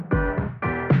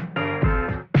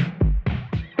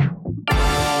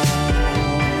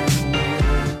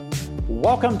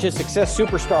Welcome to Success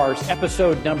Superstars,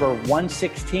 episode number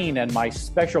 116, and my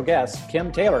special guest,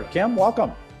 Kim Taylor. Kim,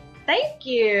 welcome. Thank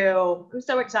you. I'm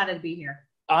so excited to be here.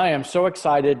 I am so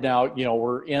excited now. You know,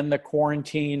 we're in the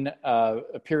quarantine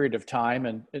period of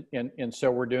time, and so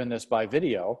we're doing this by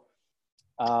video.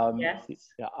 Yes.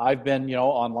 I've been,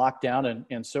 on lockdown,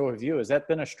 and so have you. Has that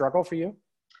been a struggle for you?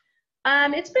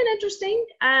 It's been interesting.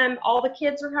 All the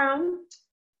kids are home,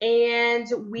 and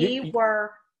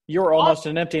You were almost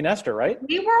an empty nester, right?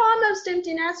 We were almost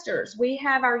empty nesters. We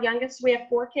have our youngest, we have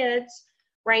 4 kids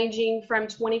ranging from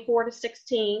 24 to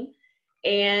 16.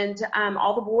 And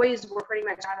all the boys were pretty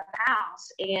much out of the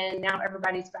house. And now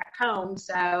everybody's back home.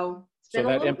 So it's been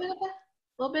a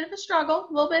little bit of a struggle,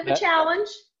 a little bit of a challenge.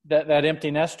 That empty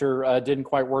nester didn't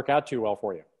quite work out too well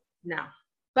for you. No,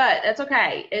 but that's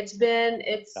okay.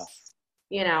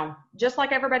 Just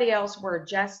like everybody else, we're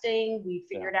adjusting. We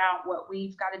figured out what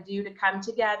we've got to do to come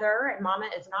together. And Mama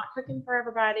is not cooking for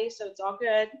everybody, so it's all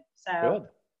good. So good.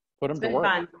 Put them to work.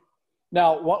 Fun.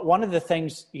 Now, one of the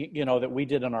things, that we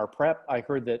did in our prep, I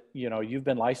heard that, you've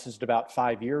been licensed about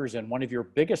 5 years, and one of your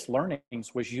biggest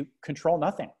learnings was you control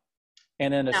nothing.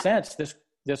 And in a sense, this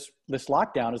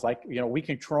lockdown is like, we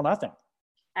control nothing.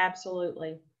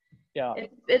 Absolutely. Yeah.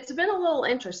 It's been a little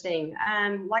interesting.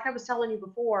 Like I was telling you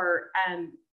before,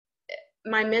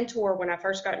 my mentor, when I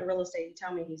first got in real estate,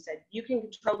 he said, you can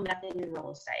control nothing in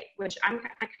real estate, which I'm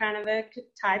kind of a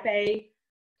type A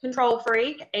control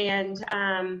freak, and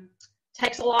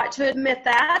takes a lot to admit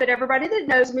that, but everybody that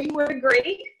knows me would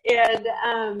agree. And,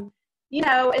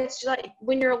 it's like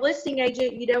when you're a listing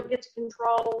agent, you don't get to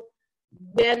control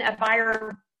when a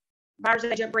buyer's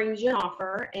agent brings you an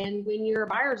offer. And when you're a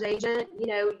buyer's agent, you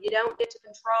don't get to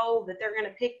control that they're going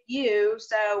to pick you.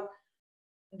 So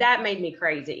that made me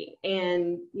crazy.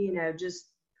 And, just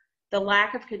the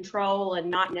lack of control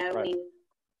and not knowing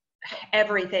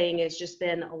everything has just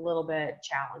been a little bit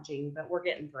challenging, but we're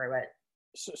getting through it.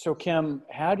 So Kim,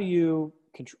 how do you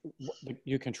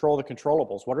control the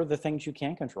controllables? What are the things you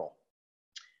can control?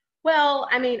 Well,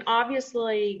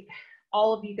 obviously,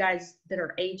 all of you guys that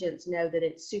are agents know that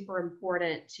it's super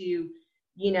important to,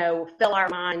 fill our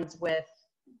minds with,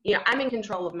 I'm in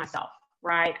control of myself,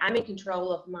 right? I'm in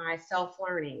control of my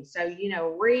self-learning. So,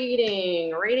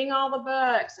 reading all the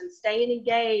books and staying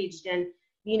engaged and,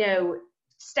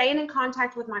 staying in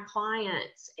contact with my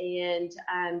clients and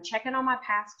checking on my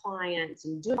past clients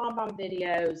and doing BombBomb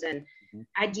videos. And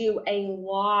I do a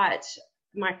lot.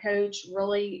 My coach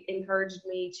really encouraged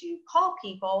me to call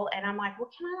people, and I'm like, well,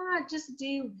 can I not just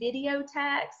do video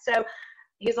text? So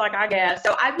he's like, I guess.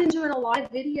 So I've been doing a lot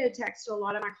of video text to a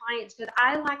lot of my clients because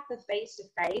I like the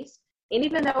face-to-face. And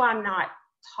even though I'm not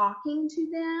talking to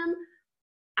them,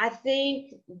 I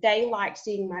think they like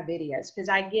seeing my videos because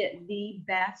I get the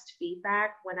best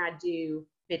feedback when I do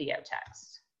video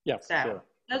text. Yeah, so sure.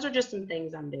 Those are just some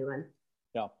things I'm doing.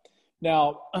 Yeah.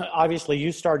 Now, obviously,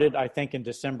 you started, I think, in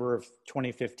December of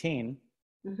 2015.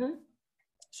 Mm-hmm.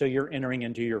 So you're entering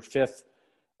into your 5th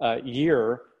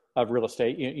year of real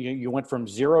estate. You went from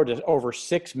 0 to over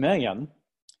 6 million.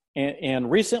 And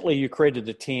recently you created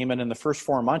a team. And in the first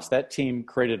 4 months, that team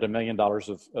created $1 million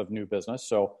of new business.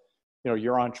 So,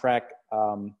 you're on track,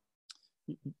 to,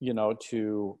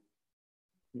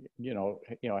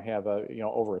 have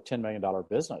over a $10 million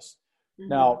business. Mm-hmm.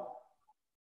 Now,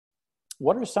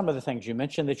 what are some of the things you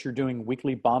mentioned that you're doing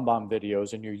weekly BombBomb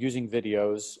videos and you're using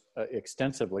videos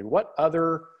extensively? What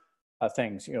other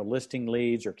things, listing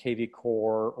leads or KV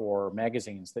Core or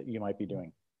magazines that you might be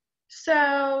doing?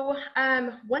 So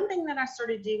one thing that I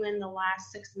started doing the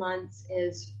last 6 months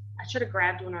is I should have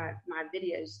grabbed one of my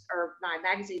videos or my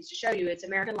magazines to show you. It's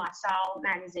American Lifestyle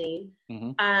Magazine.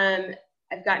 Mm-hmm.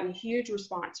 I've gotten a huge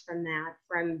response from that,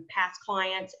 from past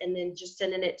clients, and then just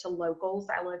sending it to locals.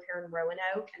 I live here in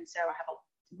Roanoke, and so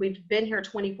we've been here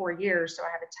 24 years, so I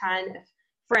have a ton of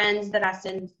friends that I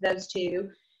send those to.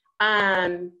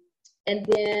 And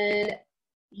then,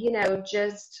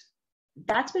 just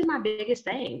that's been my biggest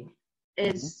thing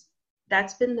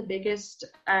that's been the biggest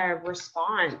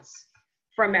response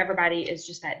from everybody is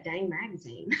just that dang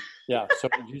magazine. Yeah. So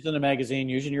using the magazine,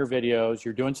 using your videos,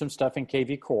 you're doing some stuff in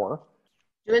KV Core.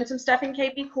 Doing some stuff in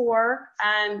KV Core,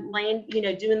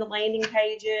 doing the landing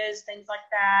pages, things like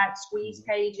that, squeeze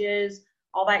pages,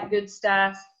 all that good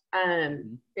stuff.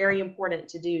 Very important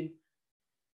to do.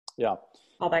 Yeah.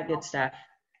 All that good stuff.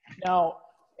 Now,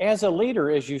 as a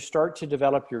leader, as you start to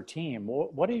develop your team,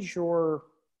 what is your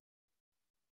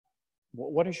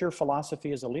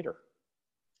philosophy as a leader?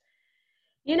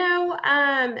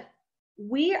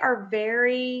 We are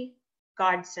very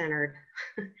God-centered.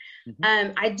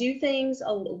 Mm-hmm. I do things,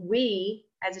 we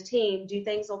as a team do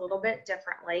things a little bit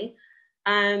differently.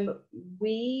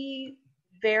 We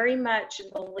very much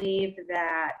believe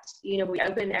that, we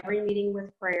open every meeting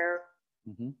with prayer.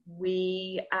 Mm-hmm.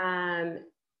 We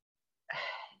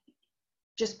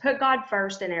just put God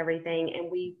first in everything,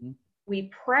 and we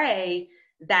pray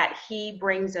that he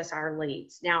brings us our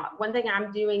leads. Now, one thing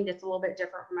I'm doing that's a little bit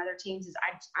different from other teams is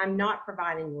I'm not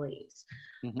providing leads.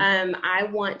 Mm-hmm. I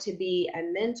want to be a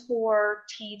mentor,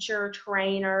 teacher,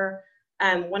 trainer.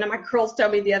 One of my girls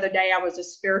told me the other day I was a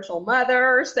spiritual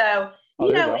mother. So,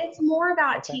 it's more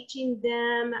about teaching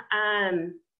them,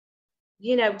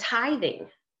 tithing.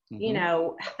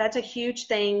 Mm-hmm. That's a huge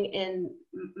thing in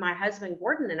my husband,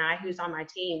 Gordon, and I, who's on my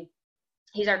team.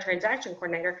 He's our transaction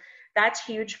coordinator. That's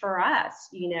huge for us,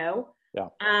 Yeah.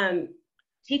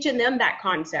 Teaching them that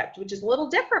concept, which is a little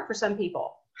different for some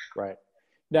people. Right.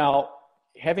 Now,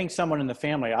 having someone in the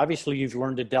family, obviously you've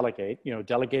learned to delegate,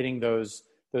 delegating those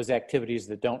activities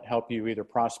that don't help you either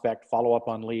prospect, follow up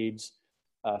on leads,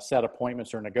 set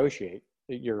appointments, or negotiate.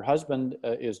 Your husband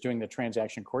is doing the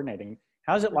transaction coordinating.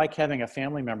 How's it like having a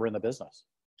family member in the business?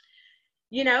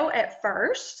 At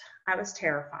first I was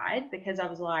terrified because I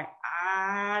was like,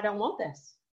 I don't want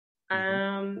this.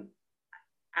 Mm-hmm.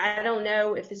 I don't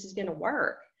know if this is going to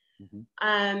work.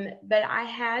 Mm-hmm. But I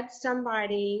had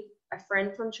somebody, a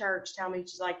friend from church, tell me,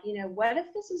 she's like, what if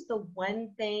this is the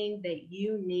one thing that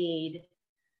you need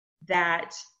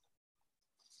that,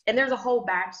 and there's a whole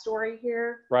backstory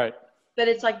here. Right. But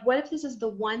it's like, what if this is the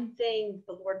one thing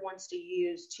the Lord wants to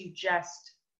use to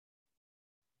just,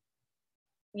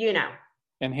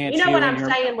 enhance you know you what and I'm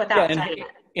saying without saying it.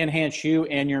 Enhance you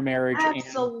and your marriage.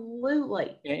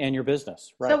 Absolutely. And your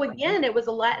business. Right. So again, it was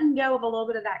a letting go of a little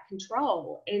bit of that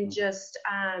control and just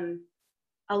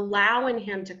allowing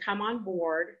him to come on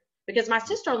board, because my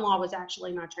sister-in-law was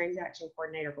actually my transaction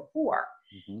coordinator before.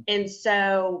 Mm-hmm. And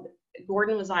so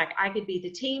Gordon was like, I could be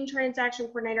the team transaction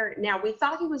coordinator. Now, we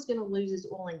thought he was going to lose his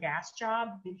oil and gas job,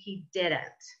 but he didn't.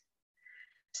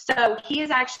 So he is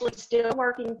actually still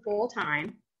working full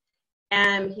time.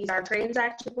 He's our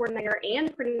transaction coordinator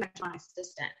and pretty much my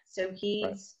assistant. So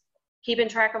he's keeping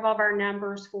track of all of our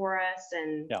numbers for us,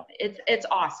 and it's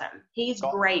awesome. He's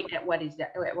great at what he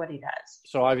does.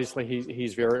 So obviously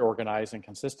he's very organized and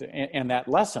consistent. And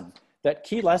that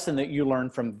key lesson that you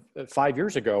learned from 5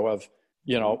 years ago of,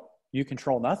 you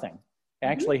control nothing,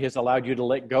 actually has allowed you to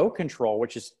let go control,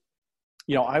 which is,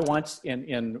 I once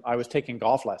I was taking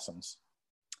golf lessons,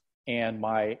 and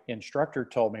my instructor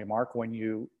told me, Mark, when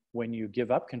you give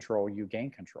up control, you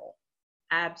gain control.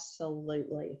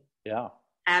 Absolutely. Yeah.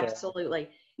 Absolutely.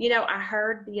 I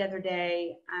heard the other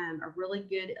day a really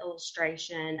good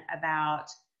illustration about,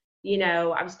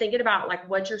 I was thinking about like,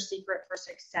 what's your secret for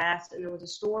success? And there was a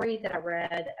story that I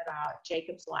read about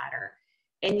Jacob's ladder.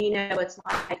 And, it's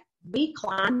like we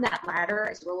climb that ladder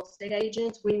as real estate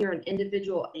agents when you're an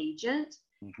individual agent.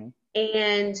 Mm-hmm.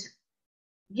 And,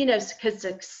 because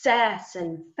success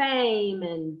and fame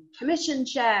and commission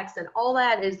checks and all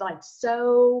that is like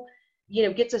so,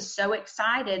 gets us so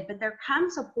excited. But there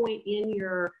comes a point in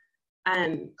your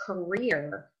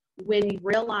career when you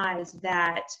realize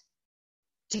that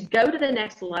to go to the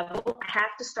next level, I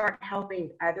have to start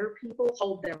helping other people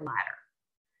hold their ladder.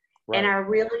 Right. And I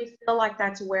really feel like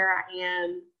that's where I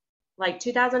am. Like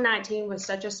 2019 was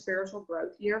such a spiritual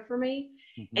growth year for me.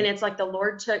 Mm-hmm. And it's like the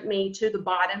Lord took me to the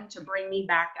bottom to bring me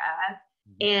back up.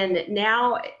 Mm-hmm. And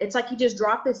now it's like he just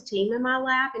dropped this team in my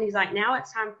lap, and he's like, now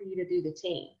it's time for you to do the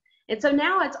team. And so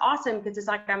now it's awesome because it's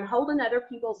like I'm holding other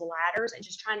people's ladders and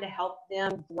just trying to help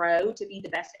them grow to be the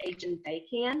best agent they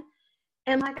can.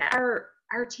 And like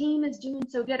our team is doing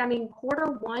so good. I mean,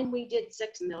 Q1, we did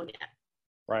 6 million.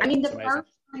 Right. I mean, the first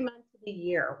 3 months of the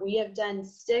year, we have done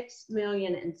 6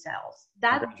 million in sales.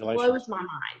 That blows my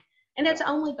mind. And it's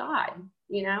only God,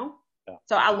 Yeah.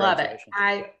 So I love it.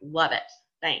 I love it.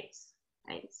 Thanks.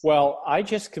 Well, I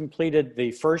just completed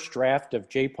the first draft of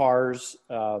JPAR's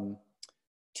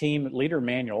team leader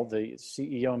manual, the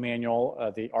CEO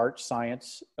manual, the art,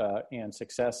 science, and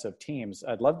success of teams.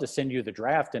 I'd love to send you the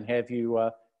draft and have you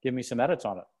give me some edits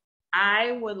on it.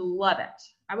 I would love it.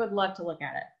 I would love to look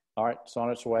at it. All right. It's on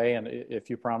its way. And if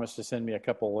you promise to send me a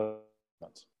couple of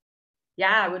months.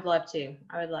 Yeah, I would love to.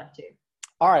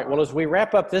 All right. Well, as we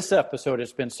wrap up this episode,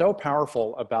 it's been so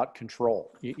powerful about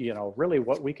control. Really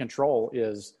what we control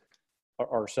is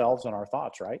ourselves and our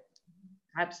thoughts, right?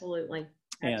 Absolutely.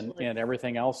 And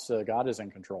everything else, God is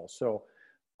in control. So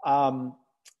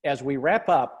as we wrap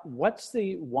up, what's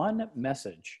the one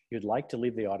message you'd like to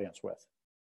leave the audience with?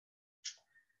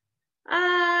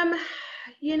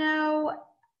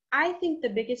 I think the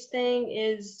biggest thing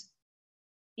is,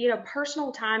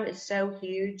 personal time is so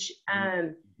huge.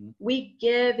 Mm-hmm. We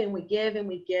give and we give and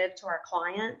we give to our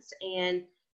clients. And,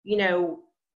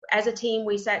 as a team,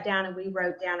 we sat down and we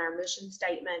wrote down our mission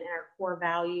statement and our core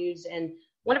values. And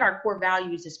one of our core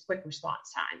values is quick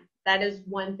response time. That is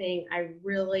one thing I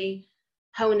really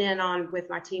hone in on with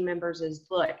my team members is,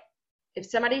 look, if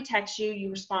somebody texts you, you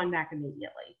respond back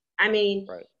immediately. I mean,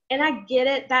 Right. And I get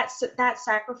it. That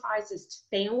sacrifices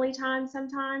family time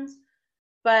sometimes,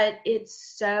 but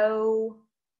it's so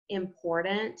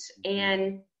important.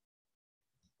 And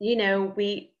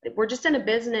we're just in a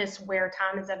business where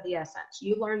time is of the essence.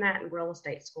 You learn that in real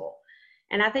estate school.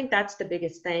 And I think that's the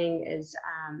biggest thing is,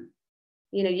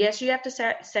 yes, you have to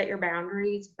set your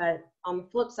boundaries, but on the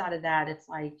flip side of that, it's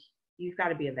like, you've got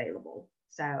to be available.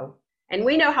 So, and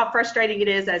we know how frustrating it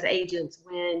is as agents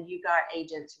when you got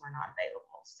agents who are not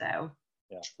available. So,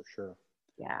 yeah, for sure.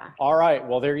 Yeah. All right.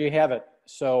 Well, there you have it.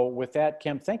 So with that,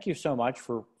 Kim, thank you so much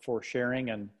for sharing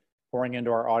and pouring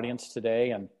into our audience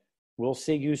today. And we'll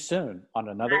see you soon on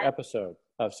another episode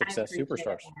of Success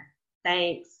Superstars.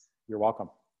 Thanks. You're welcome.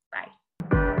 Bye.